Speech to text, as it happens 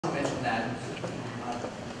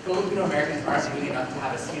Filipino Americans aren't really enough to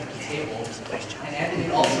have a seat at the table. And Anthony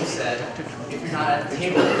also said, if you're not at the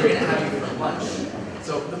table, they're going to have you for lunch.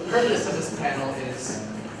 So the purpose of this panel is,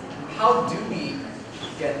 how do we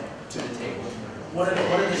get to the table? What are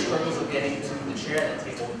the struggles of getting to the chair at the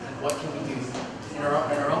table, and what can we do in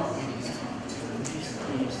our own communities to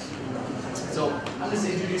So I'm just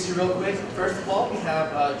going to introduce you real quick. First of all, we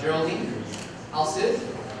have Geraldine Alcid,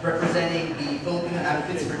 representing the Filipino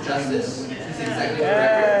Advocates for Justice. She's the executive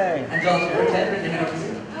director. Angelica Ortega,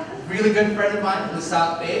 really good friend of mine from the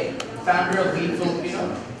South Bay, founder of Lead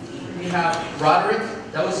Filipino. We have Roderick,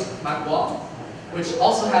 that was Magwal, which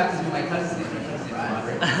also happens to be my cousin's name.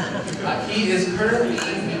 He is currently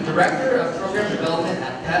the director of program development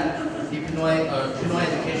at PEP, the Pinoy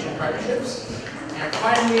Education Partnerships. And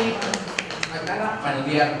finally,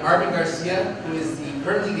 we have Arvin Garcia, who is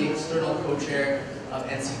currently the external co-chair of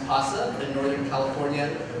NC CASA, the Northern California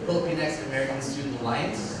Filipinx American Student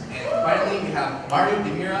Alliance. And finally, we have Mario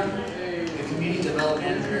Demira, the community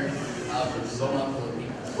development manager for Zona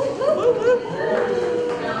Philippines.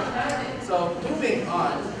 So moving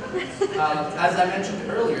on, as I mentioned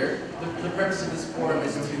earlier, the purpose of this forum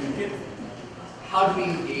is to how do we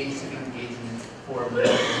engage civic engagement for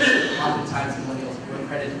millennials? Oftentimes millennials we're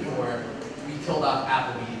credited for we killed off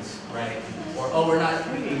Applebee's, right? Or oh, we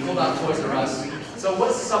killed off Toys R Us. So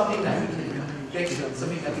what's something that we can fix,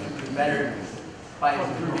 something that we can do better by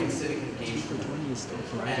improving civic engagement?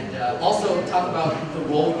 And also talk about the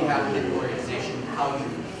role we have within the organization, how you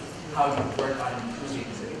work on improving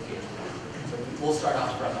civic engagement. So we'll start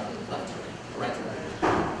off from left to right to right.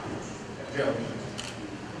 Joe.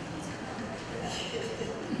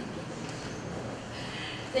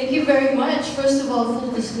 Thank you very much. First of all,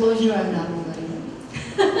 full disclosure, I'm not millennial.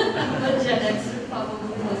 I'm a Gen X,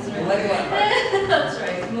 probably listener. Millennial at heart. That's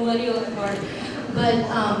right, millennial at heart. But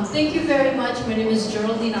thank you very much. My name is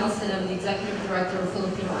Geraldine Alcid. I'm the Executive Director of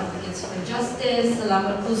Filipino Advocates for Justice.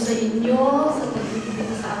 Salamat po sa inyo sa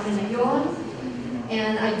pagkikita sa amin ngayon.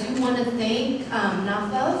 And I do want to thank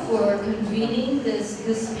NAFA for convening this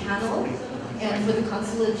panel, and for the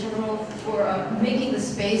Consulate General for making the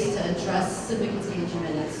space to address civic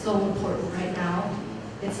engagement. It's so important right now.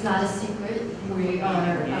 It's not a secret. We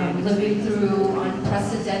are living through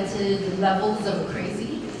unprecedented levels of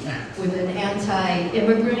crazy with an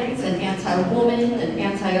anti-immigrant, an anti-woman, an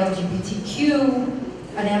anti-LGBTQ,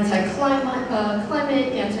 an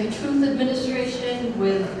anti-climate, anti-truth administration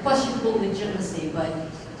with questionable legitimacy. But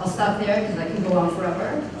I'll stop there because I can go on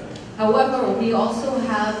forever. However, we also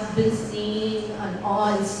have been seeing an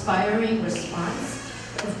awe-inspiring response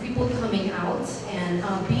of people coming out and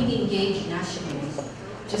being engaged nationally.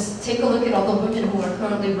 Just take a look at all the women who are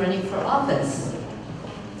currently running for office.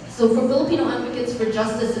 So for Filipino Advocates for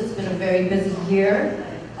Justice, it's been a very busy year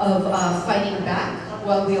of fighting back,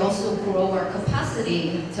 while we also grow our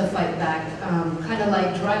capacity to fight back, kind of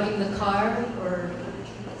like driving the car while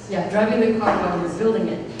we're building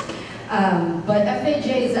it. But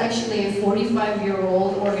FAJ is actually a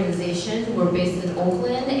 45-year-old organization. We're based in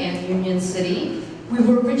Oakland and Union City. We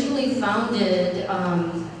were originally founded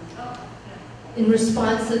in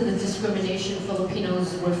response to the discrimination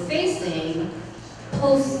Filipinos were facing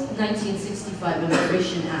post-1965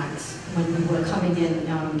 Immigration Acts, when we were coming in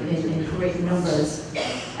great numbers.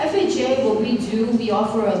 FAJ, what we do, we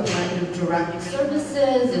offer a blend of direct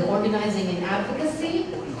services and organizing and advocacy.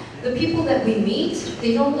 The people that we meet,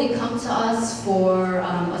 they normally come to us for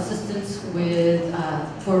assistance with,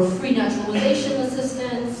 for free naturalization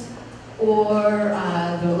assistance, or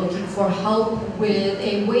they're looking for help with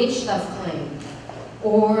a wage theft claim,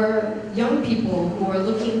 or young people who are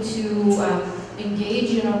looking to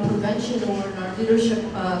engage in our prevention or in our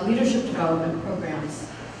leadership development programs.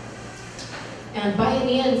 And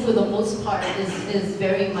buy-in, for the most part, is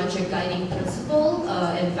very much a guiding principle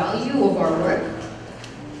and value of our work.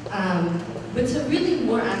 But to really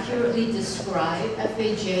more accurately describe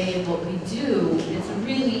FAJ and what we do, it's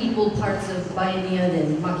really equal parts of Bayanihan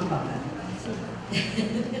and Makibaka.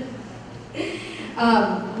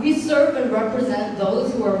 We serve and represent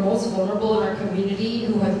those who are most vulnerable in our community,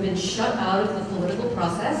 who have been shut out of the political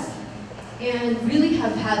process, and really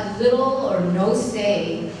have had little or no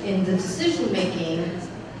say in the decision-making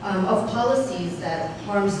of policies that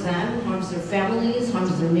harms them, harms their families,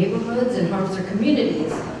 harms their neighborhoods, and harms their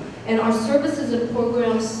communities. And our services and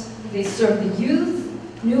programs, they serve the youth,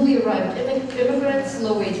 newly arrived immigrants,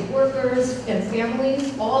 low-wage workers, and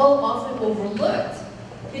families, all often overlooked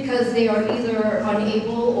because they are either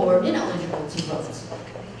unable or ineligible to vote.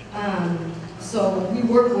 So we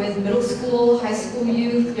work with middle school, high school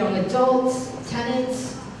youth, young adults,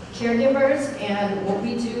 tenants, caregivers, and what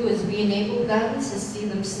we do is we enable them to see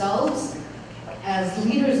themselves as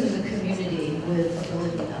leaders in the community with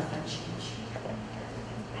ability to affect change.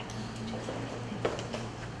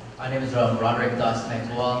 My name is Roderick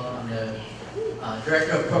Das-Maxwell. I'm the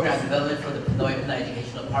Director of Program Development for the Pinoy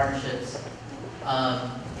Educational Partnerships.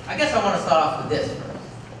 I guess I want to start off with this first.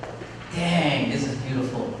 Dang, this is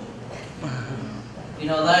beautiful. You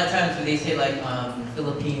know, a lot of times when they say like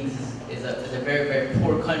Philippines is a very, very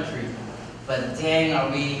poor country, but dang,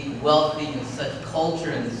 are we wealthy in such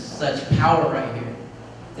culture and such power right here.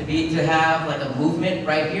 To have like a movement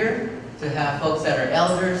right here, to have folks that are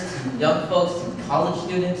elders, to young folks, to college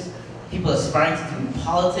students, people aspiring to do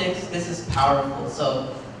politics, this is powerful.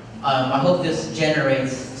 So I hope this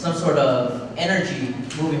generates some sort of energy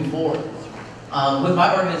moving forward. With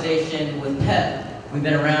my organization, with PEP, we've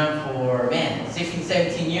been around for, 16,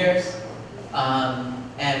 17 years.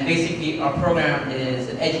 And basically our program is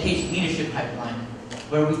an education leadership pipeline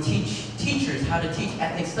where we teach teachers how to teach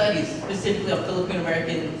ethnic studies, specifically of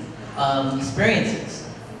Filipino-American experiences.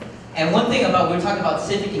 And one thing about, we were talking about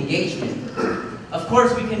civic engagement. Of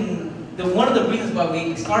course, one of the reasons why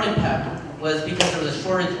we started PEP was because there was a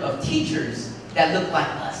shortage of teachers that looked like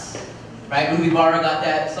us. Right? Ruby Barra got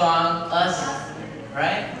that song, Us,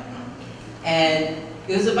 right? And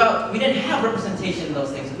it was about, we didn't have representation in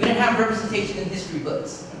those things. We didn't have representation in history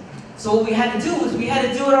books. So what we had to do was we had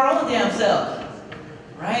to do it our own damn self.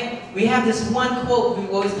 Right? We have this one quote we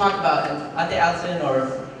always talk about, and Ate Alison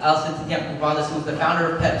or Alison Tintiang, who's the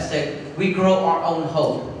founder of PEP, said, we grow our own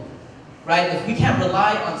hope. Right? If we can't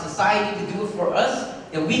rely on society to do it for us,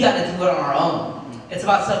 then we got to do it on our own. It's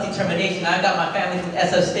about self-determination. I've got my family from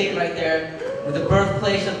SF State right there, with the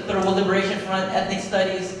birthplace of the Third World Liberation Front, ethnic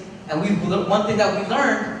studies. And one thing that we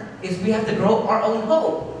learned is we have to grow our own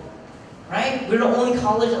hope. Right? We're the only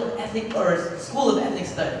college of ethnic, or school of ethnic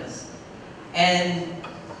studies. And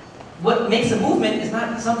what makes a movement is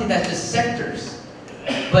not something that's just sectors,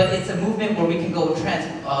 but it's a movement where we can go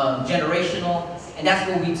generational, and that's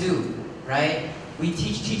what we do, right? We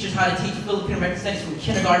teach teachers how to teach Filipino-American studies from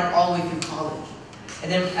kindergarten all the way through college.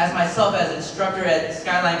 And then as myself, as an instructor at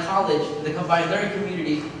Skyline College, the combined learning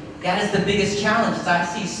community, that is the biggest challenge. Is I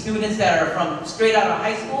see students that are from straight out of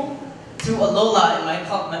high school to a Lola in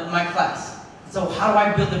my class. So how do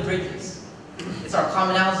I build the bridges? It's our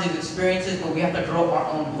commonalities of experiences, but we have to grow our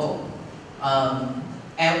own hope.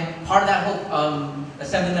 And part of that hope,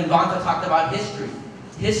 Assemblyman Bonta talked about history.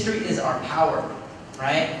 History is our power,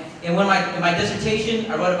 right? And in my dissertation,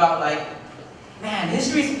 I wrote about like, man,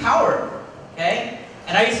 history is power, okay?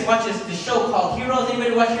 And I used to watch this show called Heroes.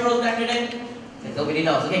 Anybody watch Heroes back in the day? Nobody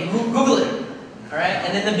knows. Okay, Google it. All right.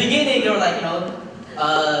 And in the beginning, they were like,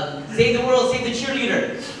 save the world, save the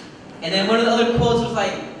cheerleader. And then one of the other quotes was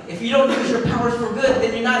like, if you don't use your powers for good,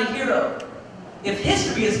 then you're not a hero. If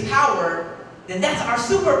history is power, then that's our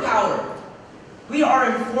superpower. We are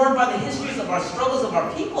informed by the histories of our struggles of our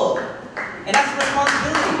people, and that's a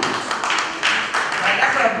responsibility. Right?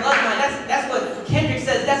 That's our bloodline. That's what Kendrick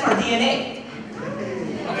says. That's our DNA.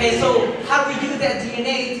 Okay, so how do we use that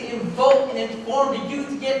DNA to invoke and inform the youth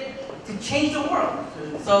to change the world?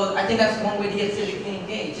 So I think that's one way to get civically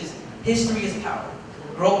engaged. Is history is power.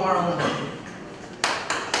 Grow our own hope.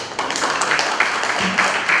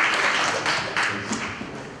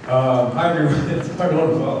 Hi everyone, it's hard to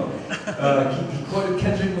follow. He quoted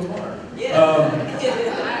Kendrick Lamar. Yeah.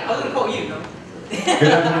 I was going to quote you, no?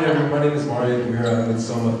 Good afternoon everyone, my name is Mario. We're here with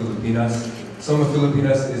Soma Filipinas. Soma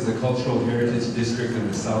Filipinas is the cultural heritage district in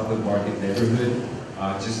the South of Market neighborhood.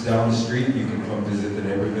 Just down the street, you can come visit the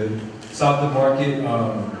neighborhood. South of Market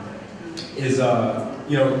is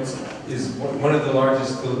one of the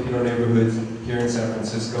largest Filipino neighborhoods here in San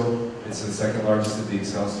Francisco. It's the second largest of the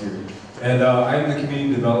Excelsior. And I am the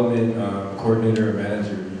community development coordinator and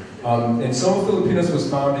manager. And Soma Filipinas was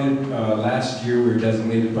founded last year. We were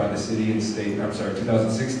designated by the city and state,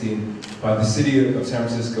 2016, by the city of San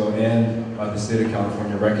Francisco and the state of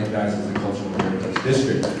California, recognized as a cultural heritage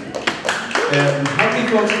district. And how many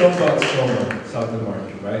folks know about Soma, South of the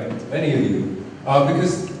Market, right? Many of you.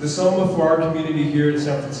 Because the Soma for our community here in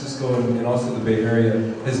San Francisco and also the Bay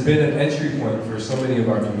Area has been an entry point for so many of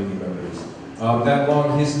our community members. That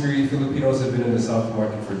long history, Filipinos have been in the South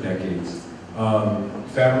Market for decades.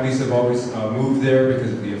 Families have always moved there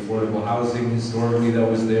because of the affordable housing historically that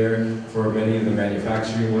was there, for many of the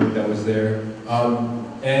manufacturing work that was there.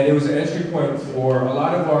 And it was an entry point for a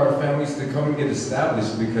lot of our families to come and get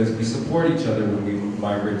established because we support each other when we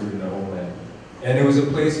migrate from the homeland. And it was a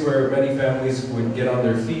place where many families would get on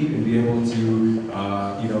their feet and be able to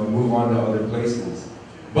move on to other places.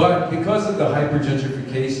 But because of the hyper-gentrification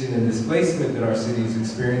gentrification and displacement that our city is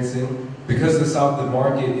experiencing, because the South of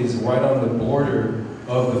Market is right on the border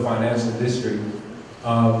of the financial district,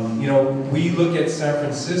 you know, we look at San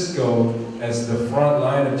Francisco as the front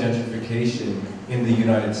line of gentrification in the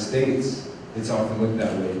United States. It's often looked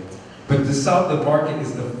that way. But the South of Market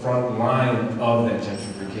is the front line of that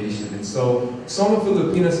gentrification. And so Soma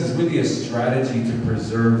Filipinas is really a strategy to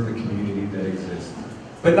preserve the community that exists.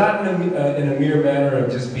 But not in a mere manner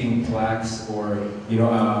of just being plaques or, you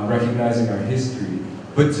know, recognizing our history,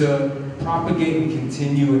 but to propagate and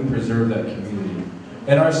continue and preserve that community.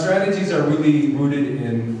 And our strategies are really rooted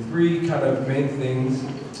in three kind of main things.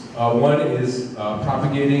 One is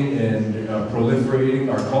propagating and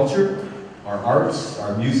proliferating our culture, our arts,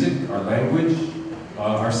 our music, our language.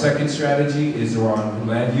 Our second strategy is around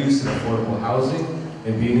land use and affordable housing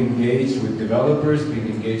and being engaged with developers, being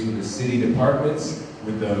engaged with the city departments,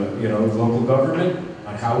 with the local government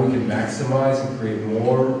on how we can maximize and create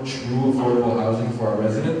more true affordable housing for our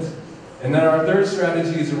residents. And then our third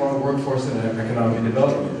strategy is around workforce and economic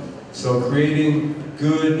development. So creating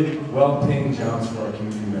good, well-paying jobs for our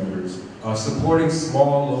community members, supporting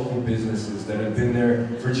small local businesses that have been there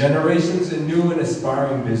for generations, and new and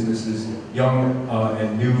aspiring businesses, young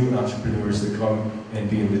and new entrepreneurs to come and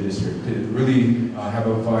be in the district, to really have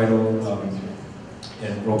a vital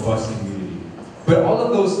and robust community. But all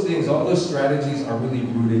of those things, all those strategies are really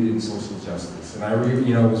rooted in social justice. And I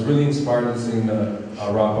was really inspired listening to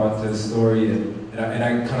Rob Anta's story, and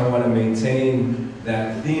I kind of want to maintain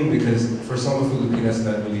that theme, because for Soma Filipinas,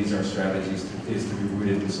 that really is our strategies, is to be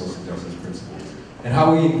rooted in social justice principles. And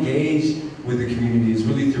how we engage with the community is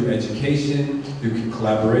really through education, through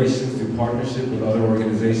collaboration, through partnership with other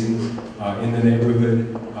organizations in the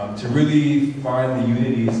neighborhood, to really find the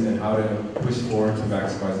unities and how to push forward to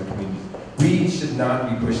maximize the community. We should not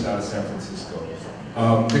be pushed out of San Francisco.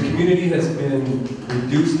 The community has been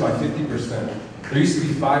reduced by 50%. There used to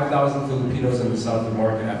be 5,000 Filipinos in the South of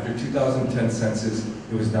Market. After 2010 census,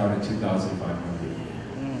 it was down to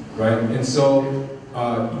 2,500, right? And so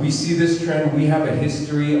we see this trend. We have a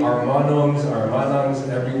history. Our manongs, our manangs,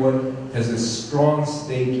 everyone has a strong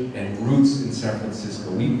stake and roots in San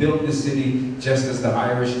Francisco. We built the city just as the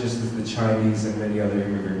Irish, just as the Chinese, and many other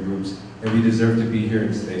immigrant groups, and we deserve to be here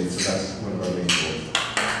and stay. So that's one of our main goals.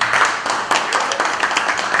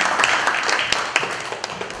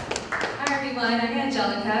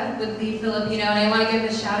 With the Filipino, and I want to give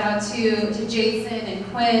a shout out to Jason and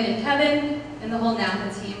Quinn and Kevin and the whole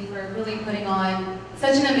Napa team for really putting on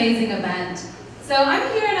such an amazing event. So I'm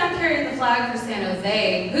here and I'm carrying the flag for San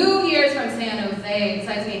Jose. Who here is from San Jose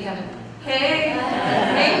besides me and Kevin? Hey,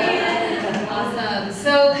 hey, awesome.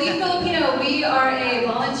 So We Filipino, we are a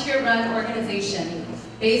volunteer-run organization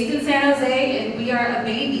based in San Jose, and we are a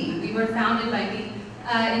baby. We were founded by me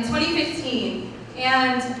in 2015,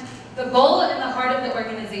 and the goal and the heart of the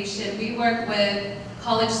organization, we work with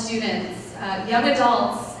college students, young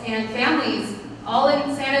adults, and families, all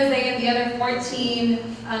in San Jose and the other 14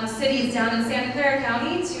 cities down in Santa Clara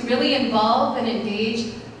County, to really involve and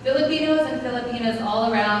engage Filipinos and Filipinas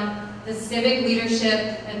all around the civic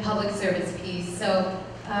leadership and public service piece. So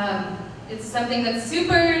it's something that's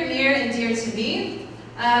super near and dear to me.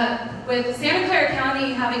 With Santa Clara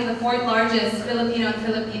County having the 4th largest Filipino and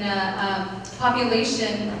Filipina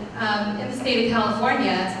population in the state of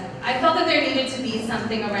California, I felt that there needed to be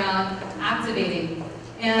something around activating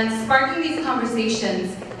and sparking these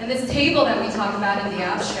conversations. And this table that we talk about in the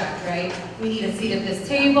abstract, right? We need a seat at this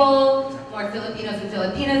table, more Filipinos and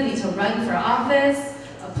Filipinas need to run for office,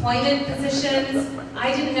 appointed positions.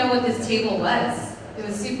 I didn't know what this table was. It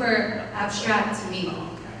was super abstract to me.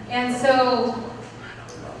 And so,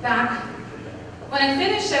 back when I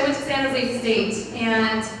finished, I went to San Jose State,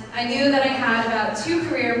 and I knew that I had about 2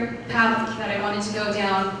 career paths that I wanted to go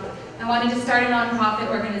down. I wanted to start a nonprofit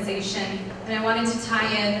organization, and I wanted to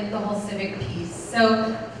tie in the whole civic piece.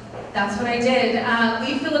 So that's what I did.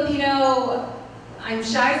 We Filipino, I'm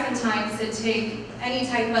shy sometimes to take any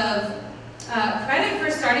type of credit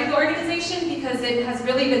for starting the organization, because it has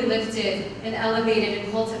really been lifted and elevated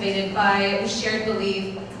and cultivated by a shared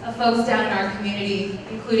belief of folks down in our community,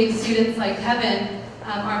 including students like Kevin,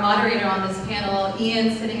 our moderator on this panel,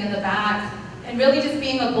 Ian sitting in the back, and really just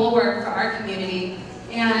being a bulwark for our community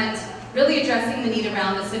and really addressing the need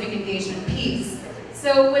around the civic engagement piece.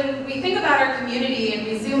 So when we think about our community and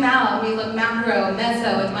we zoom out, we look macro,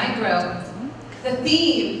 meso, and micro, the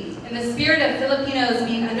theme and the spirit of Filipinos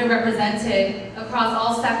being underrepresented across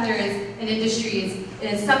all sectors and industries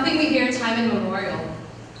is something we hear time immemorial.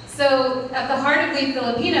 So at the heart of We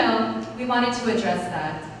Filipino, we wanted to address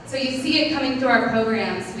that. So you see it coming through our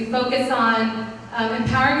programs. We focus on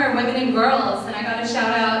empowering our women and girls. And I got to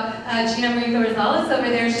shout out Gina Marico Rosales over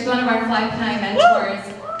there. She's one of our Fly Panay mentors.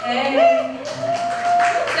 Hey.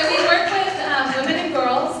 So we work with women and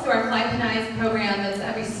girls through our Fly Panay program that's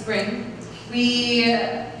every spring. We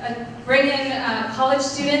bring in college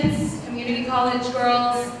students, community college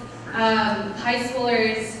girls, high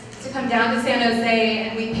schoolers to come down to San Jose,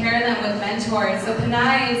 and we pair them with mentors. So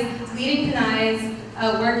Panays, leading Panays,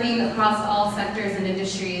 working across all sectors and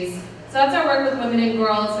industries. So that's our work with women and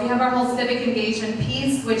girls. We have our whole civic engagement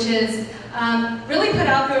piece, which is really put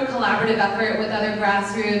out through a collaborative effort with other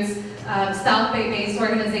grassroots, South Bay-based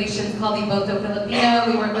organizations called Iboto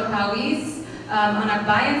Filipino. We work with Pawis on our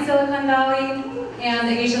Bayan Silicon Valley, and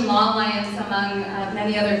the Asian Law Alliance, among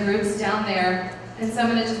many other groups down there. And so I'm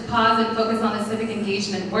going to just pause and focus on the civic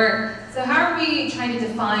engagement work. So how are we trying to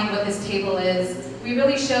define what this table is? We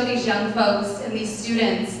really show these young folks and these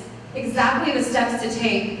students exactly the steps to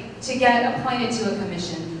take to get appointed to a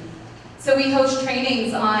commission. So we host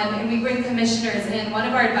trainings on, and we bring commissioners in. One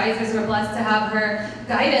of our advisors, we're blessed to have her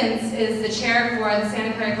guidance, is the chair for the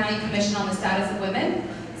Santa Clara County Commission on the Status of Women.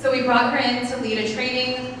 So we brought her in to lead a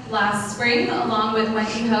training last spring, along with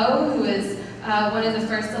Wendy Ho, who is one of the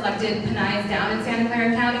first elected Panays down in Santa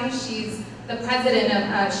Clara County. She's the president of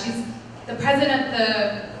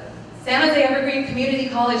the San Jose Evergreen Community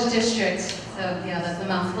College District. So yeah, that's a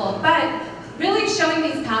mouthful. But really showing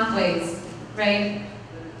these pathways, right?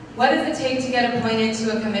 What does it take to get appointed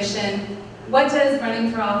to a commission? What does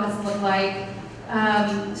running for office look like?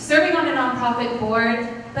 Serving on a nonprofit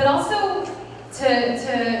board, but also to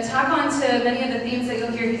tack on to many of the themes that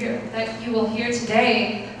you will hear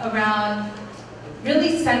today around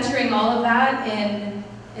really centering all of that in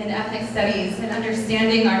ethnic studies and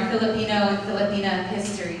understanding our Filipino and Filipina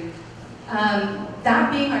history.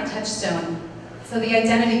 That being our touchstone. So the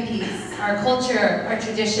identity piece, our culture, our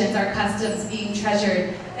traditions, our customs being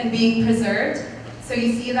treasured and being preserved. So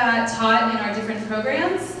you see that taught in our different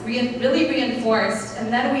programs, really reinforced,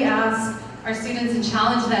 and then we ask our students and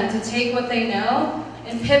challenge them to take what they know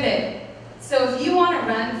and pivot. So if you want to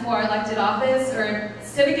run for elected office, or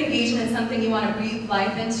civic engagement is something you want to breathe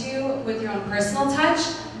life into with your own personal touch,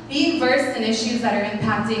 being versed in issues that are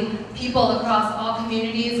impacting people across all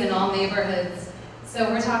communities and all neighborhoods.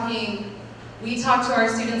 So we talk to our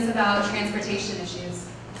students about transportation issues,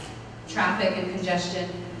 traffic and congestion,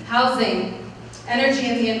 housing, energy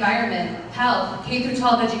and the environment, health,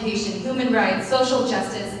 K-12 education, human rights, social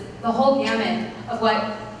justice, the whole gamut of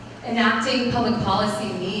what enacting public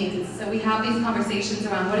policy means. So we have these conversations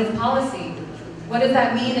around what is policy? What does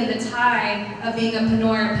that mean in the tie of being a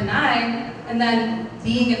Pinoy or Panay, and then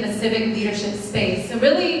being in the civic leadership space? So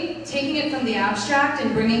really taking it from the abstract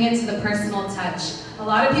and bringing it to the personal touch. A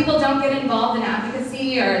lot of people don't get involved in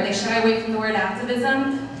advocacy, or they shy away from the word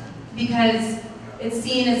activism because it's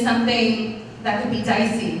seen as something that could be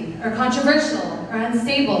dicey, or controversial, or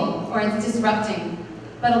unstable, or it's disrupting.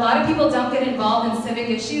 But a lot of people don't get involved in civic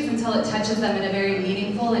issues until it touches them in a very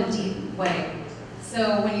meaningful and deep way.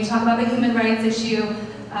 So when you talk about the human rights issue,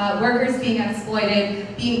 workers being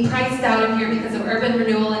exploited, being priced out of here because of urban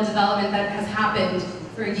renewal and development that has happened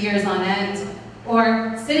for years on end,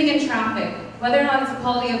 or sitting in traffic, whether or not it's a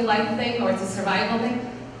quality of life thing or it's a survival thing,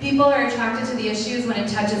 people are attracted to the issues when it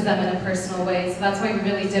touches them in a personal way. So that's why we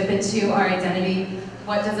really dip into our identity.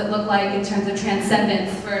 What does it look like in terms of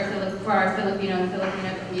transcendence for our Filipino and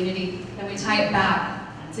Filipina community? And we tie it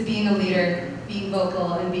back to being a leader, being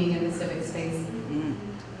vocal, and being in the civic space.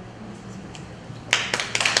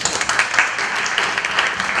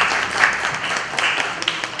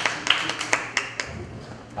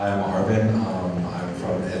 I'm Arvin. I'm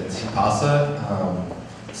from Antipasa.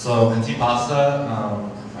 So Antipasa,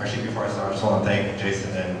 actually before I start, I just want to thank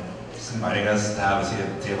Jason and just inviting us to have a seat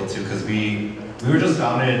at the table too, because we were just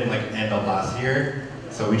founded like end of last year.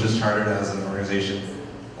 So we just chartered as an organization,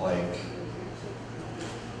 like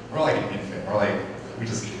we're like an infant. We're like we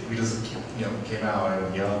just came out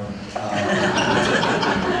and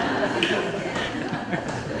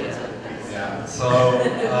yeah. So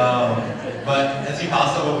but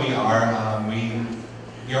Antipasa, what we are,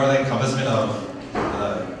 we are the encompassment of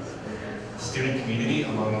the student community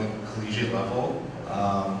among the collegiate level.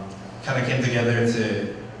 Kind of came together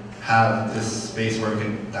to have this space where we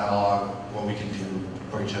can dialogue what we can do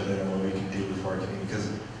for each other and what we can do for our community. Because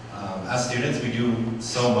as students, we do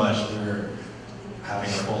so much. We're having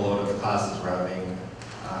a full load of classes. We're having,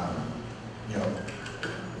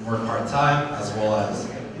 work part-time, as well as,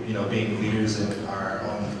 being leaders in our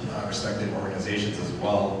own respective organizations as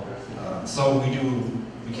well. So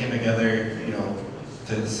we came together,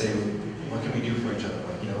 to say, what can we do for each other?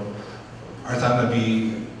 Like, our time to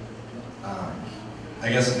be I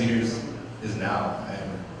guess leaders is now, and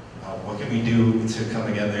what can we do to come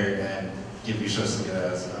together and give resources,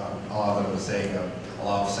 as a lot of them were saying, a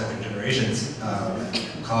lot of second generations,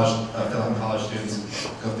 college students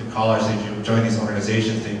go through college, they join these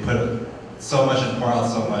organizations, they put so much and pour out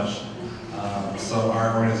so much. So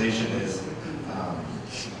our organization is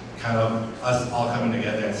kind of us all coming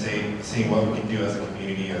together and seeing what we can do as a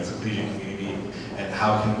community, as a collegiate community, and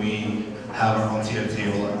how can we have our own seat at the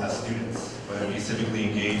table as students, whether we be civically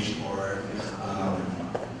engaged or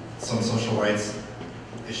some social rights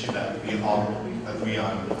issue that we all agree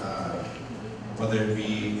on, whether it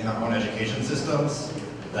be in our own education systems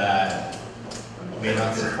that may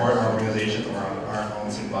not support our organization or our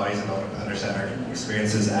own student bodies and don't understand our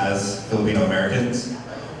experiences as Filipino Americans,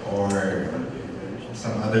 or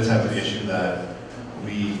some other type of issue that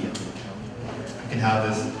we can have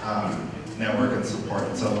this network and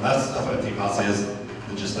support. So that's what TPASA is,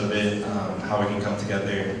 the gist of it, how we can come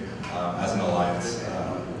together as an alliance.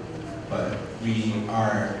 But we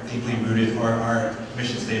are deeply rooted, or our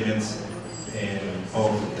mission statements, in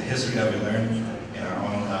both the history that we learned in our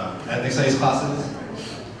own ethnic studies classes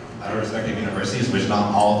at our respective universities, which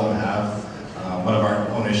not all of them have. One of our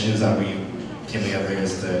own issues that we came together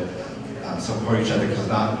is to support each other, because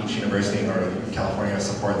not each university in Northern California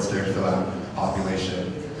supports their Philap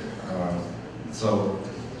population. So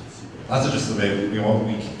that's just the way we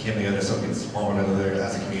came together, so we can support one another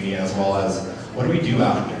as a community, as well as what do we do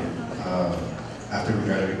after we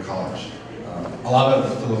graduate college. A lot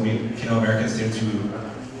of Filipino American students who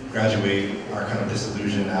graduate are kind of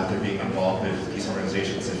disillusioned after being involved with these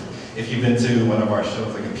organizations. If you've been to one of our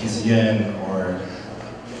shows, like a PCN, or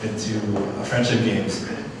been to friendship games,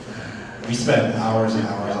 we spend hours and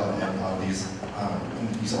hours on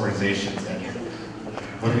these organizations, and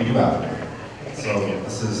what do we do after? So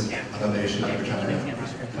this is another issue that we're trying to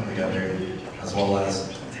come together, as well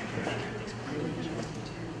as,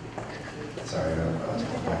 sorry, I was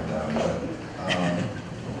going down, but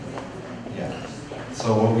yeah.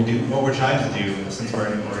 So what we're trying to do, since we're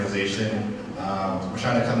an organization, we're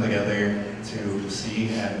trying to come together to see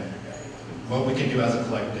and what we can do as a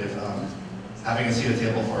collective, having a seat at the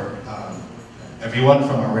table for everyone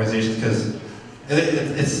from our organizations, because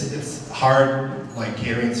it's hard, like,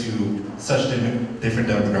 catering to such different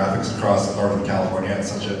demographics across Northern California.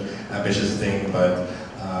 It's such an ambitious thing, but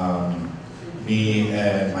me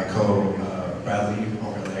and my Bradley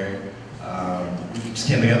over there, we just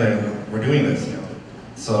came together and we're doing this, you know.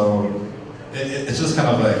 So it's just kind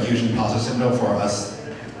of a huge imposter syndrome for us,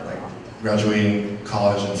 like, graduating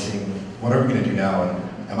college and seeing what are we going to do now, and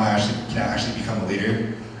can I actually become a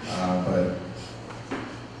leader? But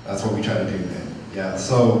that's what we try to do. And yeah,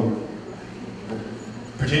 so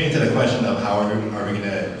pertaining to the question of how are we going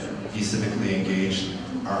to be civically engaged,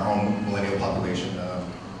 our own millennial population,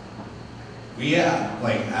 we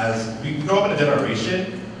grow up in a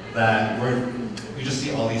generation that we just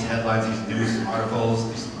see all these headlines, these news articles,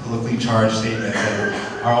 these politically charged statements, and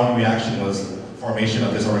our own reaction was formation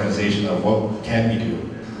of this organization of what can we do?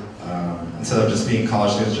 Instead of just being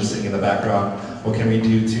college students just sitting in the background, what can we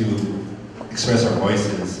do to express our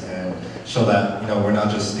voices and show that, you know, we're not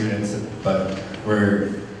just students, but we're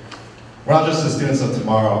not just the students of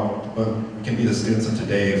tomorrow, but we can be the students of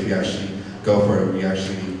today if we actually go for it. We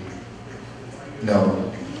actually, you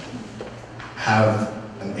know, have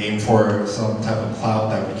an aim for some type of clout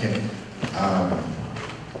that we can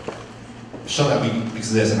show that we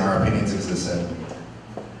exist and our opinions exist. And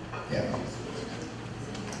yeah.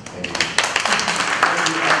 Thank you.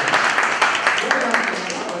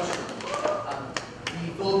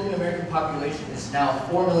 The Filipino American population is now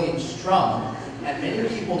 4 million strong, and many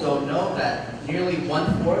people don't know that nearly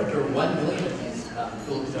 1/4 or 1 million of these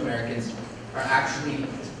Filipino Americans are actually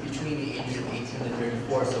between the ages of 18 to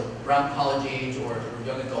 34, so around college age or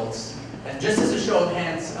young adults. And just as a show of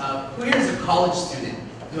hands, who here is a college student?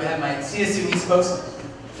 Do I have my CSU East folks?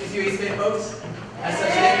 CSU East Bay folks?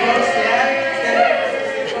 SFA folks? Yeah?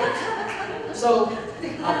 Folks? So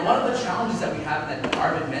one of the challenges that we have that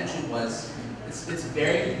Arvin mentioned was it's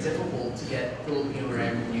very difficult to get Filipino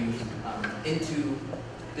American youth into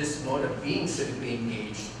this mode of being civically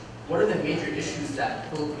engaged. What are the major issues that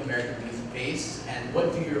Filipino American youth face, and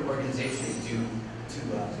what do your organizations do to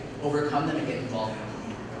overcome them and get involved in them?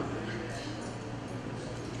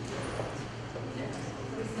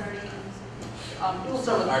 We'll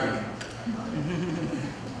start with Arvin.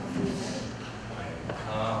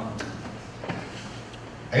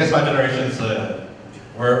 I guess my generation's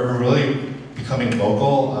we're really becoming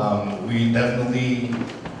vocal. We definitely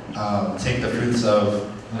take the fruits of,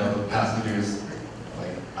 you know, the past leaders.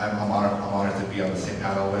 Like I'm honored to be on the same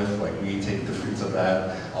panel with. Like, we take the fruits of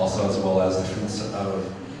that also, as well as the fruits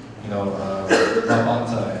of, La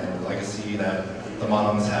Monta and the legacy that the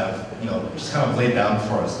moms have, just kind of laid down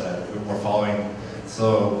for us that we're following.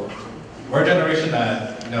 So we're a generation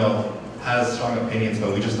that, has strong opinions,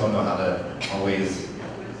 but we just don't know how to always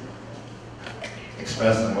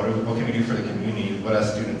express them. What can we do for the community? What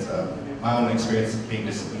as students, my own experience being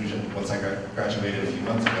disillusioned once I graduated a few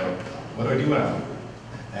months ago. What do I do now?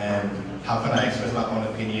 And how can I express my own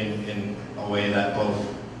opinion in a way that both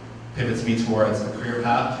pivots me towards a career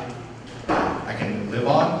path I can live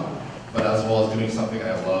on, but as well as doing something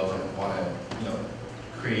I love and want to,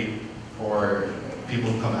 create for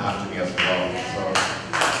people who come after me as well. So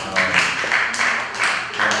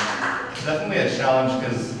it's definitely a challenge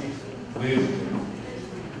because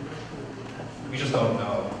we just don't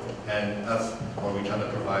know, and that's what we try to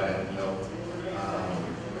provide. And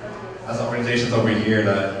as organizations over here,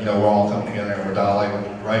 that we're all coming together and we're dialoguing,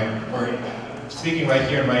 we're speaking right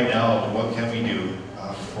here and right now. What can we do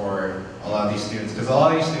for a lot of these students? Because a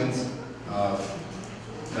lot of these students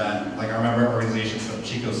that, I remember organizations from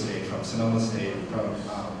Chico State, from Sonoma State, from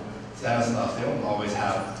Stanislaus, they don't always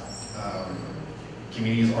have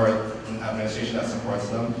communities or an administration that supports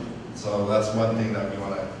them. So that's one thing that we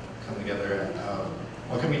want to come together.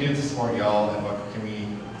 What can we do to support y'all, and what can we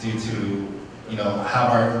do to,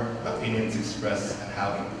 have our opinions expressed and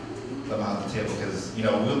have them on the table? Because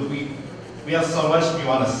we have so much we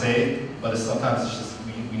want to say, but sometimes it's just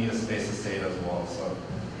we need a space to say it as well. So.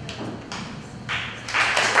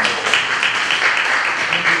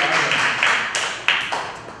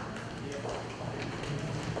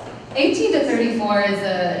 18 to 34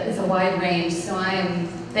 is a wide range, so I am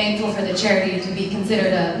thankful for the charity to be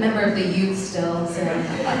considered a member of the youth still. So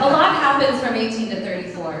a lot happens from 18 to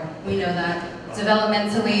 34. We know that.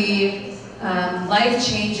 Developmentally, life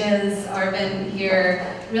changes. Arvin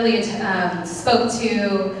here really spoke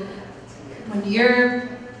to when you're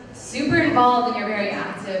super involved and you're very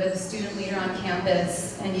active as a student leader on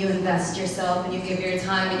campus, and you invest yourself and you give your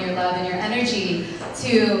time and your love and your energy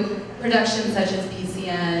to productions such as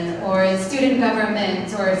PCN or in student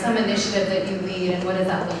government or some initiative that you lead, and what does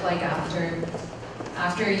that look like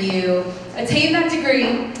after you attain that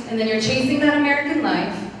degree and then you're chasing that American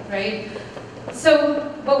life, right? So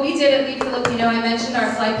what we did at Lead Filipino, I mentioned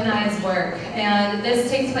our Fly Pinay's work, and this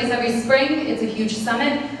takes place every spring. It's a huge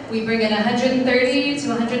summit. We bring in 130 to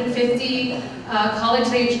 150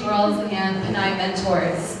 college-age girls and Pinay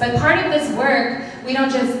mentors. But part of this work, we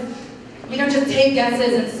don't just take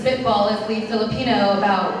guesses and spitball as Lead Filipino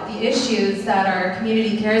about the issues that our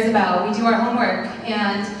community cares about. We do our homework,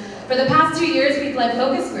 and for the past 2 years, we've led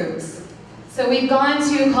focus groups. So we've gone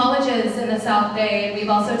to colleges in the South Bay, and we've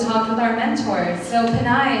also talked with our mentors, so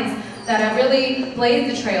Pinays that have really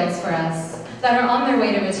blazed the trails for us, that are on their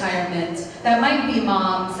way to retirement, that might be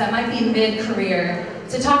moms, that might be mid-career,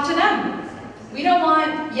 to talk to them. We don't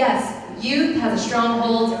want, yes, youth has a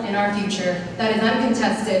stronghold in our future, that is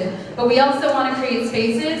uncontested, but we also want to create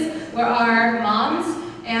spaces where our moms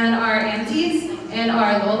and our aunties and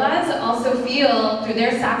our lolas also feel, through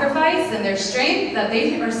their sacrifice and their strength, that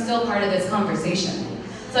they are still part of this conversation.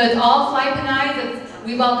 So it's all Fly Pinay,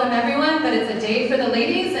 we welcome everyone, but it's a day for the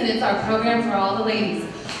ladies, and it's our program for all the ladies.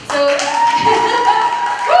 So,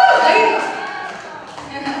 woo, ladies!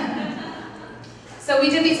 So we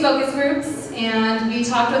did these focus groups, and we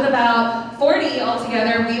talked with about 40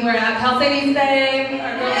 altogether. We were at Cal State East Bay,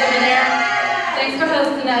 our girls over there. Thanks for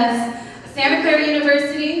hosting us. Santa Clara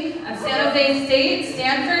University, San Jose State,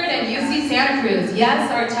 Stanford, and UC Santa Cruz. Yes,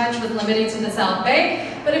 our touch was limited to the South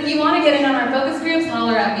Bay, but if you want to get in on our focus groups,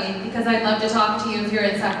 holler at me, because I'd love to talk to you if you're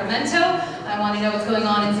in Sacramento. I want to know what's going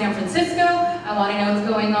on in San Francisco. I want to know what's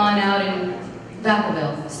going on out in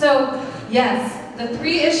Vacaville. So, yes, the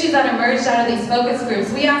 3 issues that emerged out of these focus groups,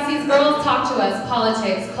 we asked these girls, talk to us,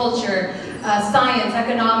 politics, culture, science,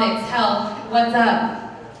 economics, health, what's up?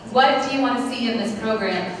 What do you want to see in this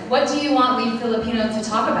program? What do you want Lead Filipino to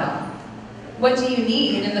talk about? What do you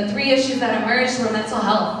need? And the 3 issues that emerged were mental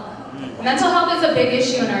health. Mental health is a big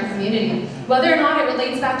issue in our community. Whether or not it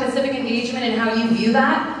relates back to civic engagement and how you view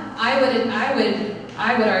that, I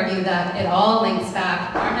would argue that it all links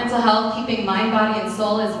back. Our mental health, keeping mind, body, and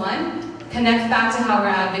soul as one, connects back to how we're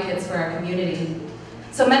advocates for our community.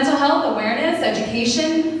 So mental health awareness,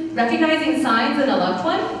 education, recognizing signs in a loved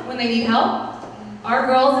one when they need help. Our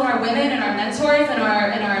girls and our women and our mentors and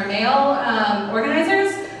our male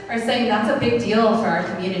organizers are saying that's a big deal for our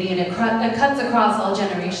community, and it cuts across all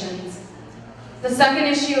generations. The second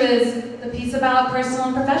issue is the piece about personal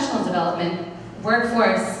and professional development,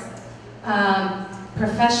 workforce,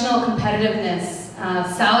 professional competitiveness,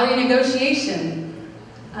 salary negotiation,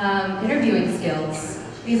 interviewing skills.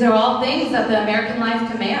 These are all things that the American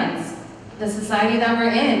life commands. The society that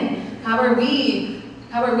we're in, how are we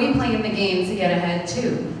playing the game to get ahead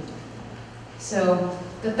too? So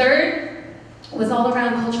the third was all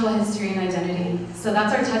around cultural history and identity. So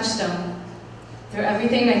that's our touchstone. Through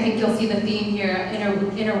everything, I think you'll see the theme here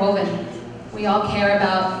interwoven. We all care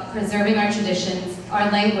about preserving our traditions,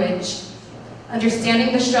 our language,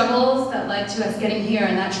 understanding the struggles that led to us getting here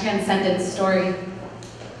and that transcendent story.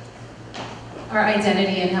 Our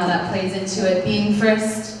identity and how that plays into it, being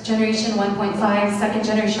first generation, 1.5, second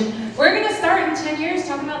generation. We're gonna start in 10 years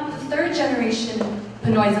talking about the third generation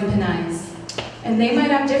Pinoys and Pinays. And they might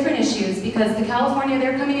have different issues because the California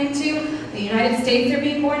they're coming into, the United States they're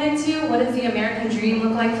being born into, what does the American dream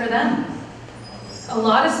look like for them? A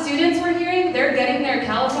lot of students we're hearing, they're getting their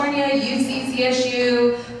California, UC,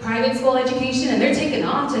 CSU, private school education, and they're taking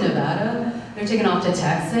off to Nevada, they're taking off to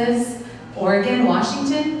Texas, Oregon,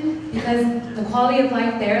 Washington, because the quality of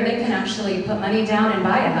life there, they can actually put money down and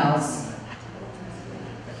buy a house.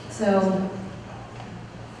 So,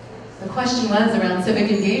 the question was around civic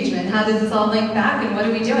engagement. How does this all link back and what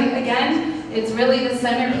are we doing? Again, it's really the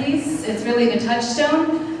centerpiece, it's really the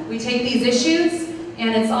touchstone. We take these issues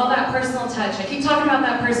and it's all that personal touch. I keep talking about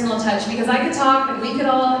that personal touch because I could talk and we could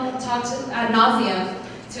all talk ad nauseum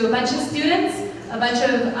to a bunch of students, a bunch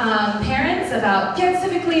of parents about get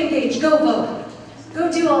civically engaged, go vote,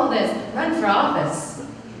 go do all this, run for office,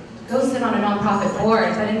 go sit on a nonprofit board.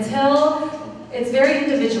 But until it's very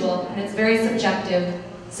individual and it's very subjective.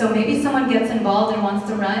 So maybe someone gets involved and wants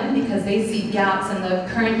to run because they see gaps in the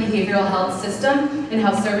current behavioral health system and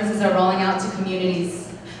how services are rolling out to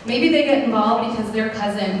communities. Maybe they get involved because their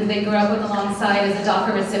cousin, who they grew up with alongside, is a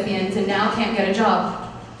DACA recipient and now can't get a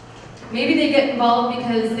job. Maybe they get involved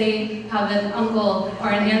because they have an uncle or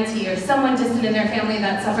an auntie or someone distant in their family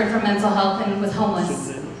that suffered from mental health and was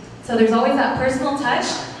homeless. So there's always that personal touch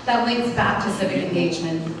that links back to civic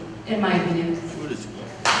engagement, in my opinion.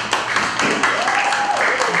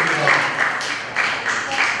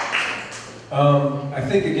 I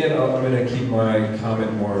think, again, I'm going to keep my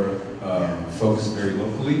comment more focused very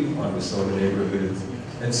locally on the Soda neighborhood.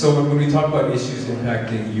 And so when we talk about issues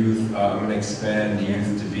impacting youth, I'm going to expand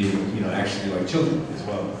youth to being, actually like children as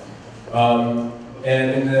well.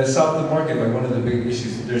 And in the south of the market, like one of the big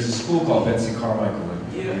issues, there's a school called Betsy Carmichael.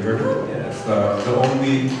 Have you heard of it? Yeah, it's the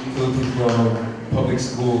only Filipino public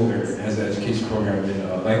school that has an education program,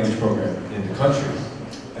 a language program in the country.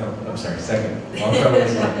 I'm sorry, second.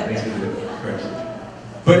 Thanks for the correction.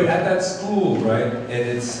 But at that school, right, and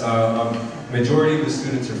it's majority of the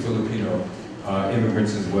students are Filipino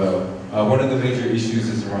immigrants as well. One of the major issues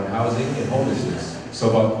is around housing and homelessness. So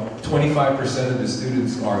about 25% of the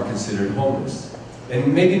students are considered homeless.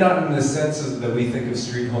 And maybe not in the sense that we think of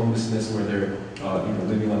street homelessness where they're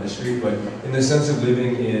living on the street, but in the sense of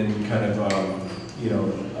living in kind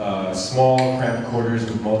of small cramped quarters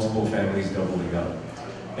with multiple families doubling up.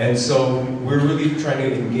 And so we're really trying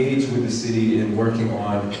to engage with the city in working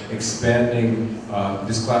on expanding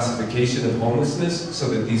this classification of homelessness so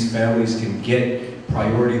that these families can get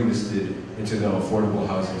priority listed into the affordable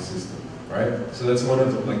housing system, right? So that's one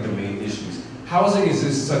of the main issues. Housing is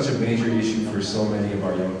just such a major issue for so many of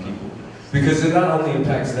our young people because it not only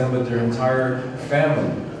impacts them but their entire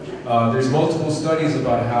family. There's multiple studies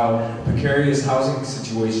about how precarious housing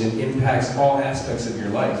situation impacts all aspects of your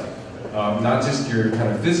life. Not just your kind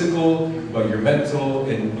of physical, but your mental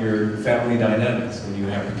and your family dynamics when you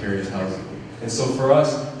have precarious housing. And so for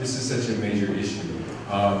us, this is such a major issue.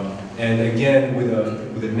 And again, with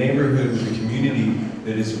a neighborhood, with a community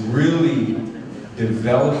that is really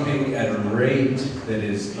developing at a rate that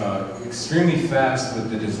is extremely fast, but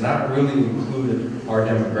that does not really include our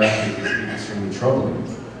demographic, is extremely troubling.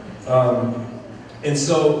 And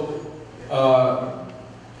so,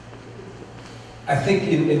 I think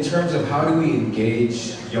in terms of how do we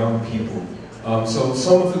engage young people, so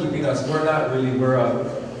Soma Filipinas, we're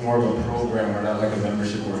more of a program, we're not like a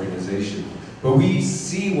membership organization. But we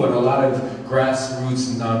see what a lot of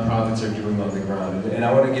grassroots nonprofits are doing on the ground. And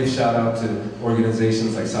I want to give shout out to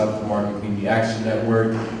organizations like South of the Market Community Action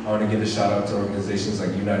Network. I want to give a shout out to organizations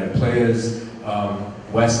like United Players,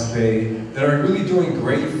 West Bay, that are really doing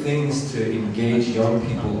great things to engage young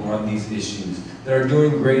people on these issues, that are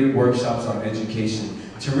doing great workshops on education,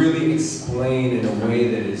 to really explain in a way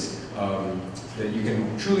that is that you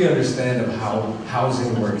can truly understand of how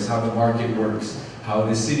housing works, how the market works, how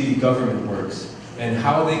the city government works, and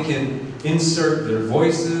how they can insert their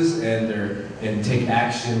voices and take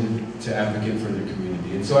action to advocate for their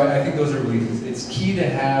community. And so I think those are really, it's key to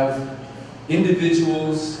have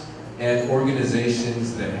individuals and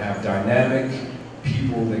organizations that have dynamic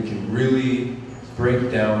people that can really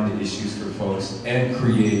break down the issues for folks and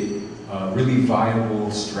create really viable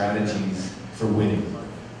strategies for winning.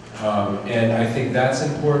 And I think that's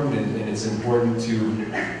important, and it's important to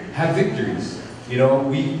have victories. You know,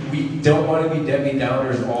 we don't want to be Debbie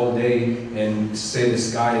Downers all day and say the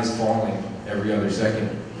sky is falling every other second.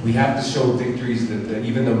 We have to show victories that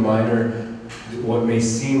even the minor, what may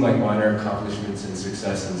seem like minor accomplishments and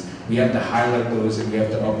successes, we have to highlight those, and we have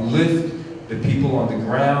to uplift the people on the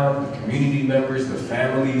ground, the community members, the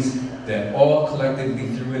families that all collectively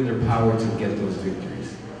threw in their power to get those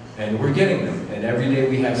victories. And we're getting them. And every day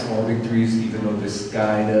we have small victories, even though the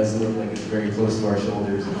sky does look like it's very close to our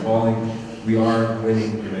shoulders and falling. We are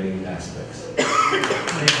winning in many aspects.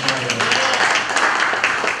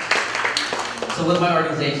 So with my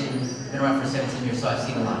organization, I've been around for 17 years, so I've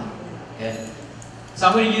seen a lot. Okay? So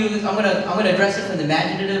I'm gonna address it from the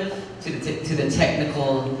imaginative to the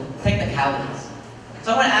technicalities.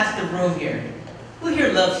 So I want to ask the room here, who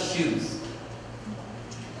here loves shoes?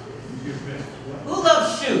 Who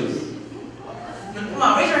loves shoes? Come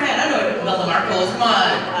on, raise your hand. I know it. Well, Marcos, come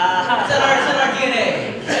on. It's in our DNA.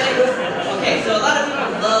 Right? Okay, so a lot of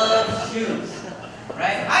people love shoes,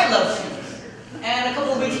 right? I love shoes. And a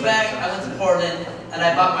couple of weeks back, I went to Portland and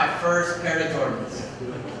I bought my first pair of Jordans.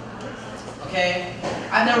 Okay?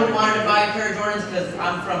 I've never wanted to buy a pair of Jordans because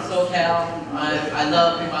I'm from SoCal. I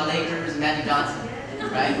love my Lakers, Magic Johnson,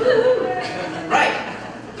 right? Right.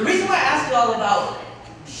 The reason why I asked you all about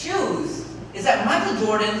shoes is that Michael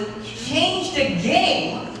Jordan changed the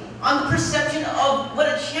game on the perception of what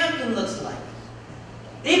a champion looks like.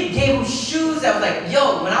 They gave him shoes that was like,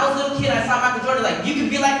 yo, when I was a little kid, I saw Michael Jordan like, you can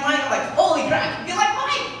be like Mike. I'm like, holy crap, I can be like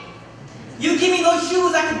Mike. You give me those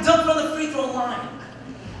shoes, I can dunk from the free throw line.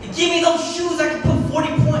 You give me those shoes, I can put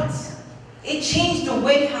 40 points. It changed the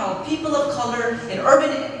way how people of color in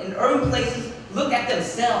urban places look at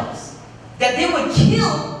themselves. That they would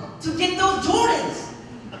kill to get those Jordans.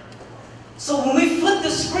 So when we flip the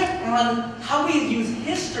script on how we use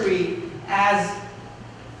history as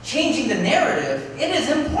changing the narrative, it is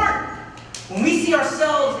important. When we see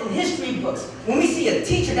ourselves in history books, when we see a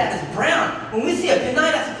teacher that is brown, when we see a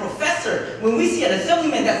Pinay that's a professor, when we see an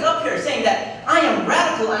assemblyman that's up here saying that I am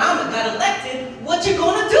radical and I'm got elected, what you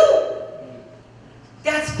gonna do?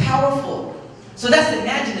 That's powerful. So that's the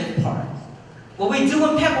imaginative part. What we do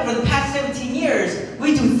in PEP over the past 17 years,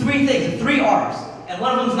 we do 3 things, 3 R's, and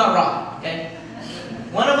one of them is not wrong, okay?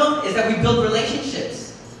 One of them is that we build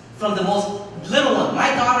relationships from the most little one.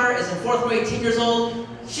 My daughter is in 4th grade, 10 years old.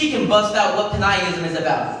 She can bust out what Pinayism is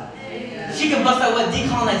about. She can bust out what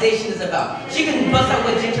decolonization is about. She can bust out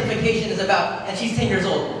what gentrification is about, and she's 10 years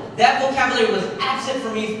old. That vocabulary was absent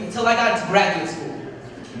for me until I got into graduate school.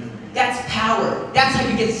 That's power. That's how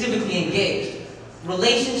you get civically engaged.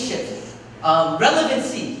 Relationships,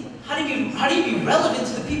 relevancy. How do you be relevant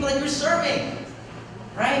to the people that you're serving?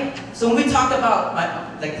 Right? So when we talk about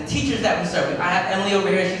like the teachers that we serve, I have Emily over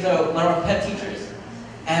here, she's one of our PEP teachers.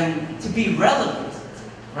 And to be relevant,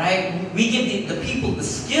 right? We give the people the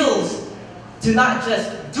skills to not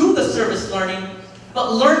just do the service learning,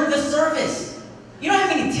 but learn the service. You know how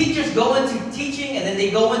many teachers go into teaching and then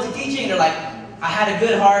they go into teaching and they're like, I had a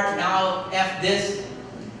good heart, now F this.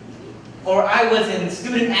 Or I was in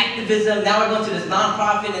student activism, now I go into this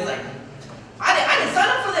nonprofit, and it's like, I didn't sign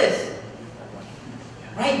up for this.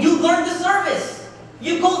 Right? You learn the service.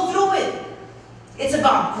 You go through it. It's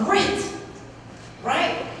about grit.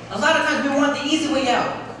 Right? A lot of times we want the easy way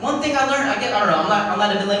out. One thing I learned, I don't know, I'm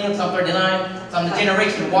not a millennial, so I'm 39, so I'm the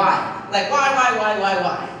generation Y. Like, why?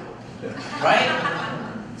 Right?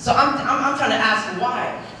 So I'm trying to ask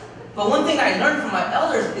why. But one thing I learned from my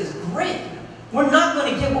elders is grit. We're not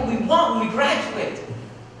going to get what we want when we graduate.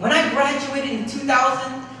 When I graduated in 2000,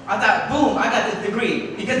 I thought, boom, I got this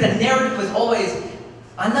degree. Because the narrative was always,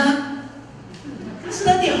 Anak,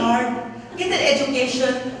 study hard, get the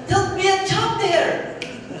education, there'll be a job there.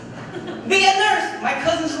 Be a nurse. My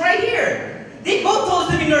cousin's right here. They both told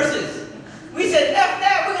us to be nurses. We said, F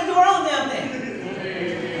that, we're going to do our own damn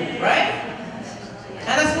thing. Right? And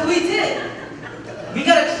that's what we did. We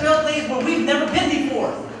got to trailblaze where we've never been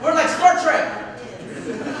before. We're like Star Trek.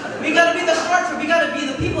 We got to be the Star Trek. We got to be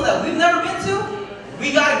the people that we've never been to.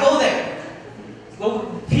 We got to go there.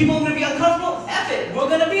 Well, people are going to be uncomfortable? F it. We're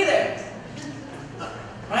going to be there.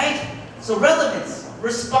 Right? So relevance,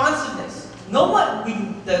 responsiveness. Know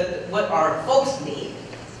what our folks need.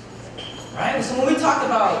 Right? So when we talk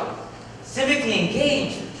about civically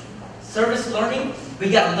engaged service learning,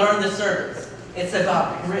 we got to learn the service. It's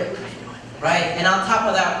about grit. Right? And on top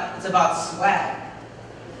of that, it's about swag.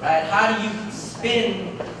 right? How do you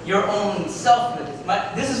spin your own self?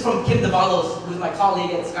 This is from Kim DeValos, who's my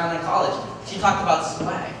colleague at Skyline College. She talked about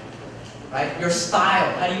swag, right? Your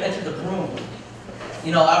style, how do you enter the room?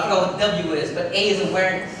 You know, I forgot what W is, but A is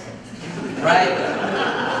awareness, right?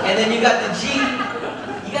 And then you got the G,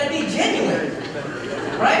 you gotta be genuine,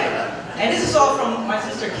 right? And this is all from my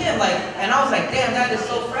sister Kim, and I was like, damn, that is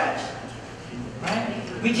so fresh, right?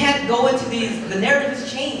 We can't go into these, the narrative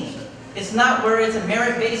has changed. It's not where it's a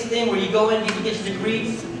merit-based thing where you go in and you get your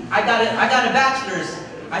degree. I got a bachelor's,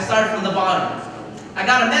 I started from the bottom. I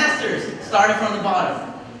got a master's, started from the bottom.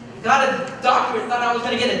 Got a doctorate, thought I was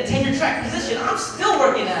gonna get a tenure track position. I'm still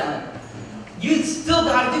working at it. You still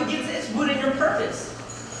gotta do, it's rooted in your purpose.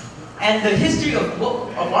 And the history of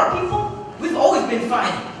our people, we've always been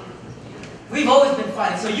fighting. We've always been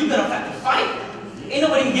fighting, so you're gonna have to fight. Ain't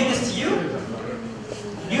nobody can give this to you.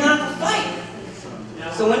 You're gonna have to fight.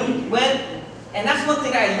 So and that's one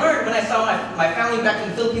thing I learned when I saw my family back in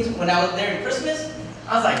the Philippines when I was there in Christmas.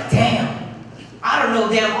 I was like, damn, I don't know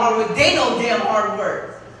damn hard work. They know damn hard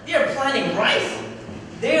work. They're planting rice.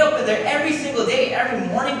 They're up there every single day, every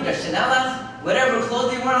morning with their chanelas, whatever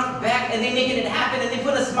clothes they wear on the back, and they making it happen, and they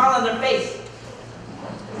put a smile on their face.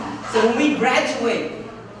 So when we graduate,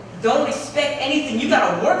 don't expect anything. You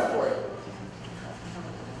gotta work for it.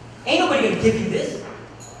 Ain't nobody gonna give you this.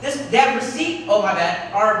 That receipt, oh my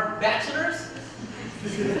bad, our bachelors.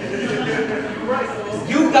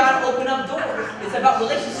 You gotta open up doors. It's about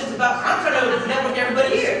relationships, I'm trying to network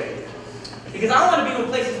everybody here. Because I want to be in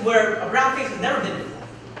places where a brown face has never been before.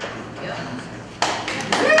 Yeah.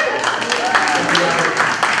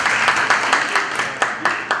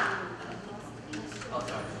 Oh,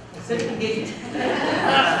 sorry. Civic engagement.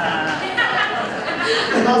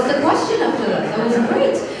 That's the question after that. That was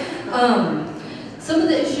great. Some of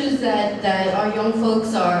the issues that our young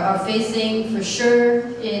folks are facing, for sure,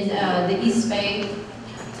 in the East Bay,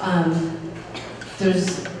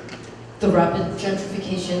 there's the rapid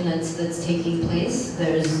gentrification that's taking place.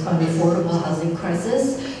 There's an affordable housing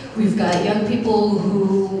crisis. We've got young people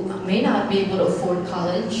who may not be able to afford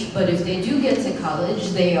college, but if they do get to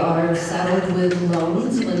college, they are saddled with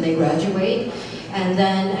loans when they graduate, and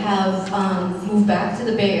then have moved back to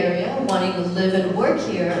the Bay Area, wanting to live and work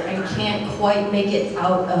here, and can't quite make it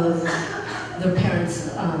out of their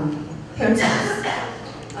parents' house.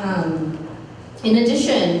 In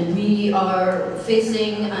addition, we are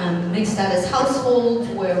facing mixed status households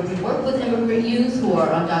where we work with immigrant youth who are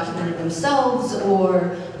undocumented themselves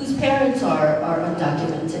or whose parents are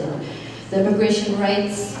undocumented. The immigration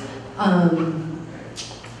rights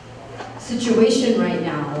situation right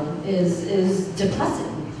now is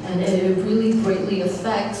depressing, and it really greatly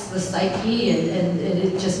affects the psyche, and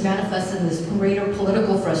it just manifests in this greater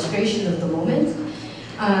political frustration of the moment.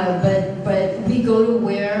 But we go to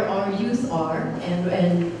where our youth are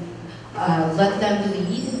and let them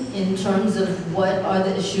lead in terms of what are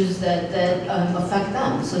the issues that affect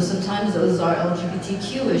them. So sometimes those are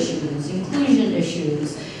LGBTQ issues, inclusion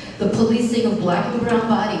issues, the policing of black and brown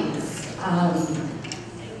bodies,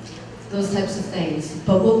 those types of things.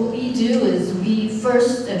 But what we do is we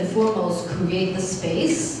first and foremost create the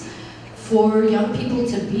space for young people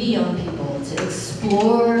to be young people, to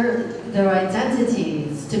explore their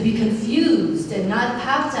identities, to be confused and not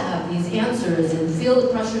have to have these answers and feel the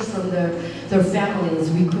pressures from their families.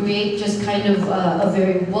 We create just kind of a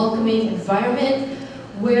very welcoming environment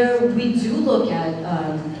where we do look at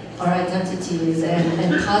our identities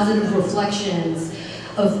and positive reflections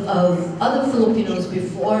of other Filipinos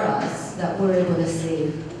before us that we're able to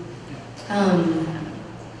see.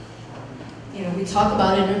 You know, we talk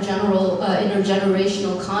about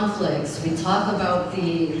intergenerational conflicts. We talk about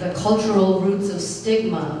the cultural roots of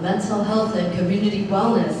stigma, mental health, and community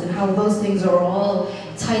wellness, and how those things are all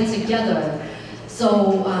tied together.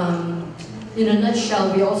 So, in a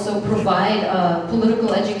nutshell, we also provide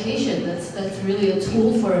political education that's really a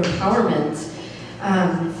tool for empowerment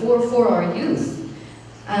for our youth.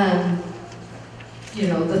 You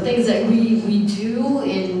know, the things that we do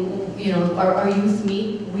in, you know, our youth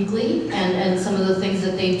meet weekly, and some of the things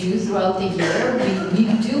that they do throughout the year. We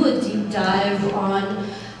do a deep dive on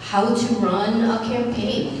how to run a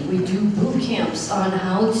campaign. We do boot camps on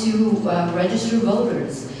how to register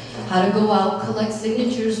voters, how to go out, collect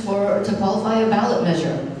signatures to qualify a ballot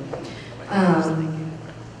measure.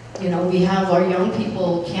 You know, we have our young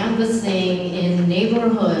people canvassing in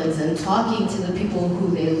neighborhoods and talking to the people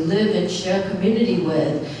who they live and share community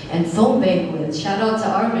with and phone bank with. Shout out to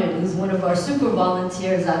Armin, who's one of our super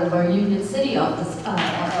volunteers out of our Union City office.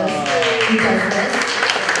 He does this.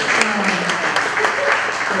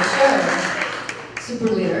 For sure. Super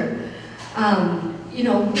leader. you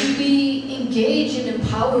know, we engage and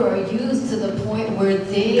empower our youth to the point where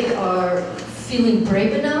they are feeling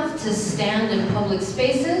brave enough to stand in public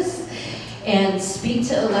spaces and speak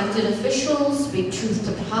to elected officials, speak truth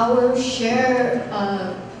to power, share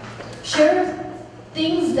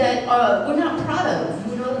things that we're not proud of.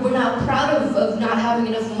 You know, we're not proud of not having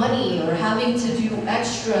enough money or having to do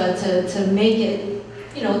extra to make it,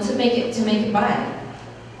 you know, to make it by.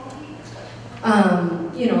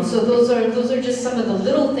 You know, so those are just some of the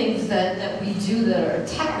little things that we do that are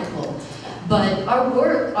technical. But our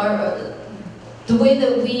work, the way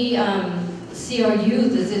that we see our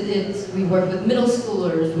youth is we work with middle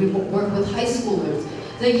schoolers, we work with high schoolers.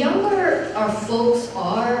 The younger our folks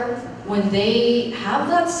are, when they have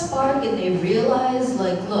that spark and they realize,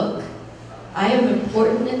 like, look, I am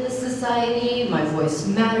important in this society, my voice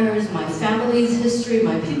matters, my family's history,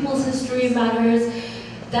 my people's history matters.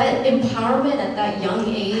 That empowerment at that young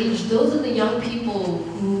age, those are the young people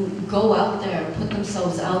who go out there, put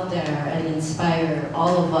themselves out there and inspire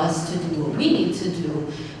all of us to do what we need to do,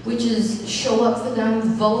 which is show up for them,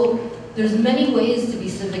 vote. There's many ways to be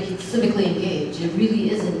civically engaged. It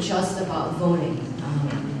really isn't just about voting.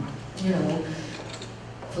 You know,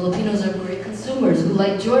 Filipinos are great consumers who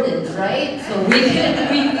like Jordans, right? So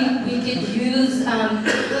we could use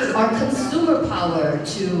our consumer power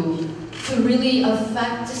to really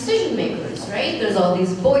affect decision makers, right? There's all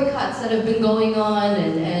these boycotts that have been going on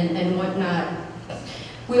and whatnot.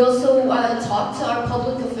 We also talk to our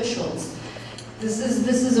public officials. This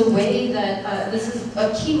is a way that, this is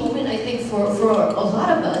a key moment, I think, for a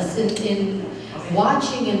lot of us in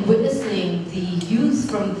watching and witnessing the youth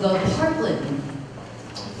from the Parkland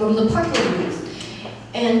youth,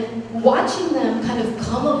 and watching them kind of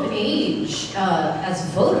come of age as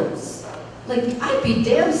voters. Like, I'd be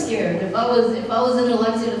damn scared if I was an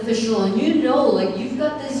elected official, and you know, like, you've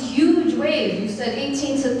got this huge wave. You said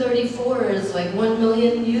 18 to 34 is like 1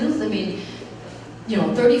 million youth. I mean, you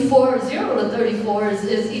know, 0 to 34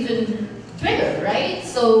 is even bigger, right?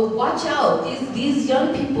 So watch out. These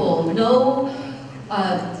young people know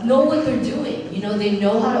what they're doing. You know, they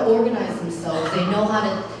know how to organize themselves. They know how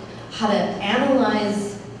to analyze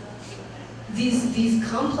these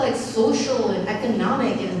complex social and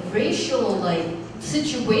economic and racial, like,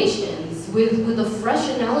 situations with a fresh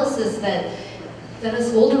analysis that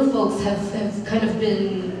us older folks have kind of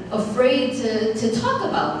been afraid to talk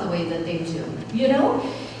about the way that they do, you know?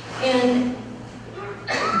 And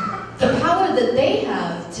the power that they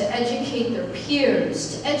have to educate their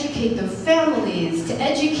peers, to educate their families, to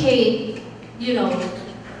educate, you know,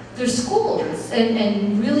 their schools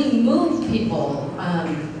and really move people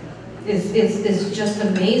is just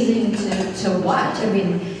amazing to watch. I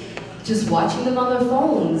mean, just watching them on their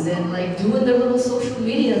phones and, like, doing their little social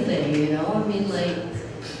media thing, you know? I mean, like,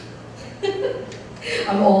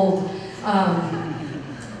 I'm old.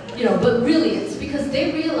 You know, but really it's because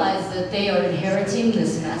they realize that they are inheriting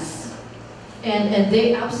this mess. And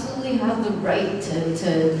they absolutely have the right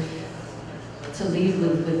to lead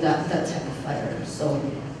with that type of fire. So,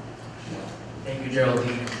 thank you,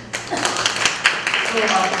 Geraldine. So I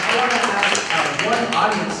want to ask one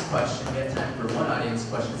audience question. We have time for one audience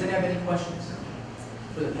question. Does anyone have any questions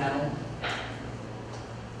for the panel?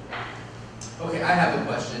 Okay, I have a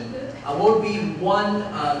question. What would be in one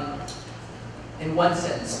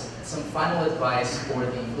sentence, some final advice for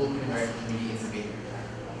the Filipino American community in the Bay Area?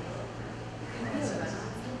 In one sentence.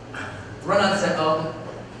 Run-on sentence. Oh,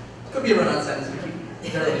 could be a run-on sentence. We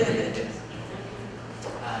keep generally read it.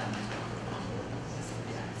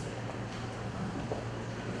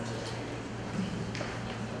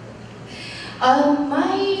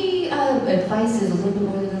 My advice is a little bit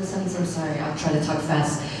more than a sentence. I'm sorry, I'll try to talk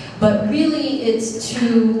fast. But really, it's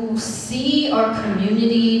to see our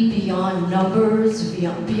community beyond numbers,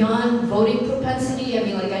 beyond voting propensity. I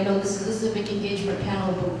mean, like, I know this is a civic engagement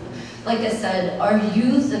panel, but like I said, our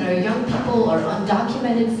youth and our young people, our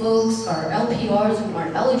undocumented folks, our LPRs who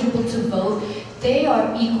aren't eligible to vote, they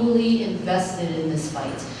are equally invested in this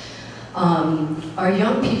fight. Our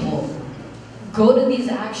young people, go to these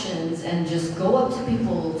actions and just go up to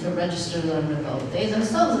people to register them to vote. They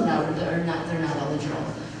themselves they're not eligible.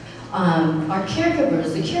 Our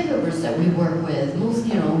caregivers, the caregivers that we work with, most,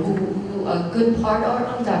 you know, who a good part are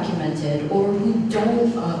undocumented or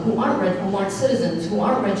who aren't citizens, who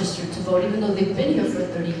aren't registered to vote, even though they've been here for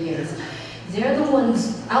 30 years. They're the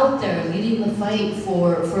ones out there leading the fight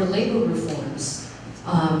for labor reforms,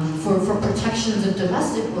 for protections of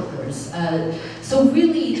domestic workers. So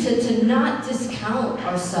really, to not discount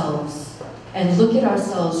ourselves and look at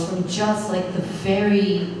ourselves from just like the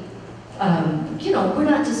very you know, we're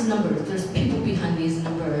not just numbers. There's people behind these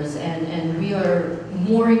numbers, and we are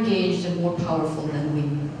more engaged and more powerful than we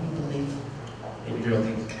believe. Thank you,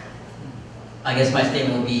 Geraldine. I guess my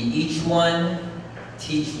statement will be, each one,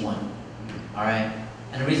 teach one. All right?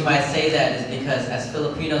 And the reason why I say that is because as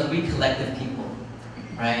Filipinos, we collective people,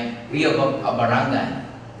 right? We are a barangay,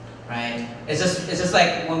 right? It's just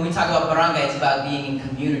like when we talk about barangay, it's about being in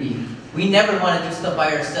community. We never want to do stuff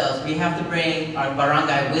by ourselves. We have to bring our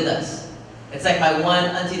barangay with us. It's like my one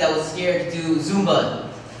auntie that was scared to do Zumba.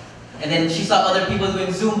 And then she saw other people doing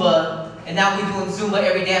Zumba, and now we're doing Zumba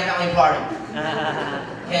every damn family party.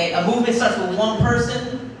 Okay, a movement starts with one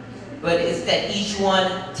person, but it's that each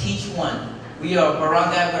one, teach one. We are a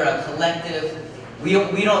barangay, we're a collective. We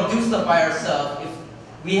don't do stuff by ourselves. If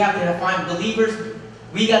we have to find believers,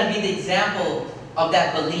 we got to be the example of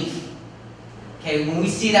that belief. Okay, when we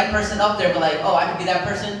see that person up there, we're like, oh, I could be that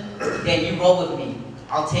person, then you roll with me.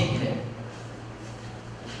 I'll take you there.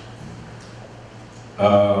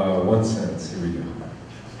 1 sentence, here we go.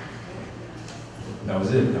 That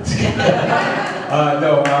was it.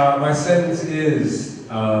 My sentence is,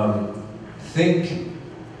 think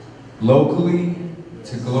locally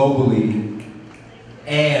to globally,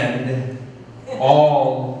 and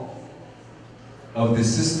all of the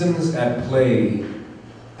systems at play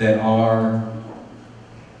that are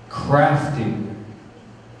crafting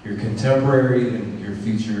your contemporary and your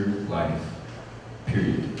future life,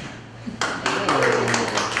 period.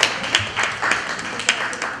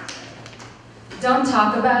 Don't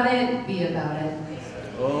talk about it, be about it.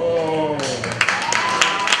 Oh.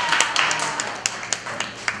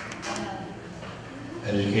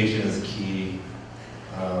 Education is key.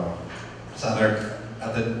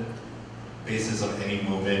 At the basis of any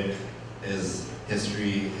movement is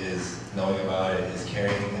history, is knowing about it, is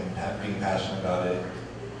caring and being passionate about it.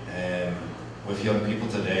 And with young people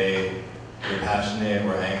today, we're passionate,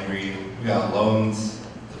 we're angry, we got loans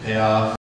to pay off.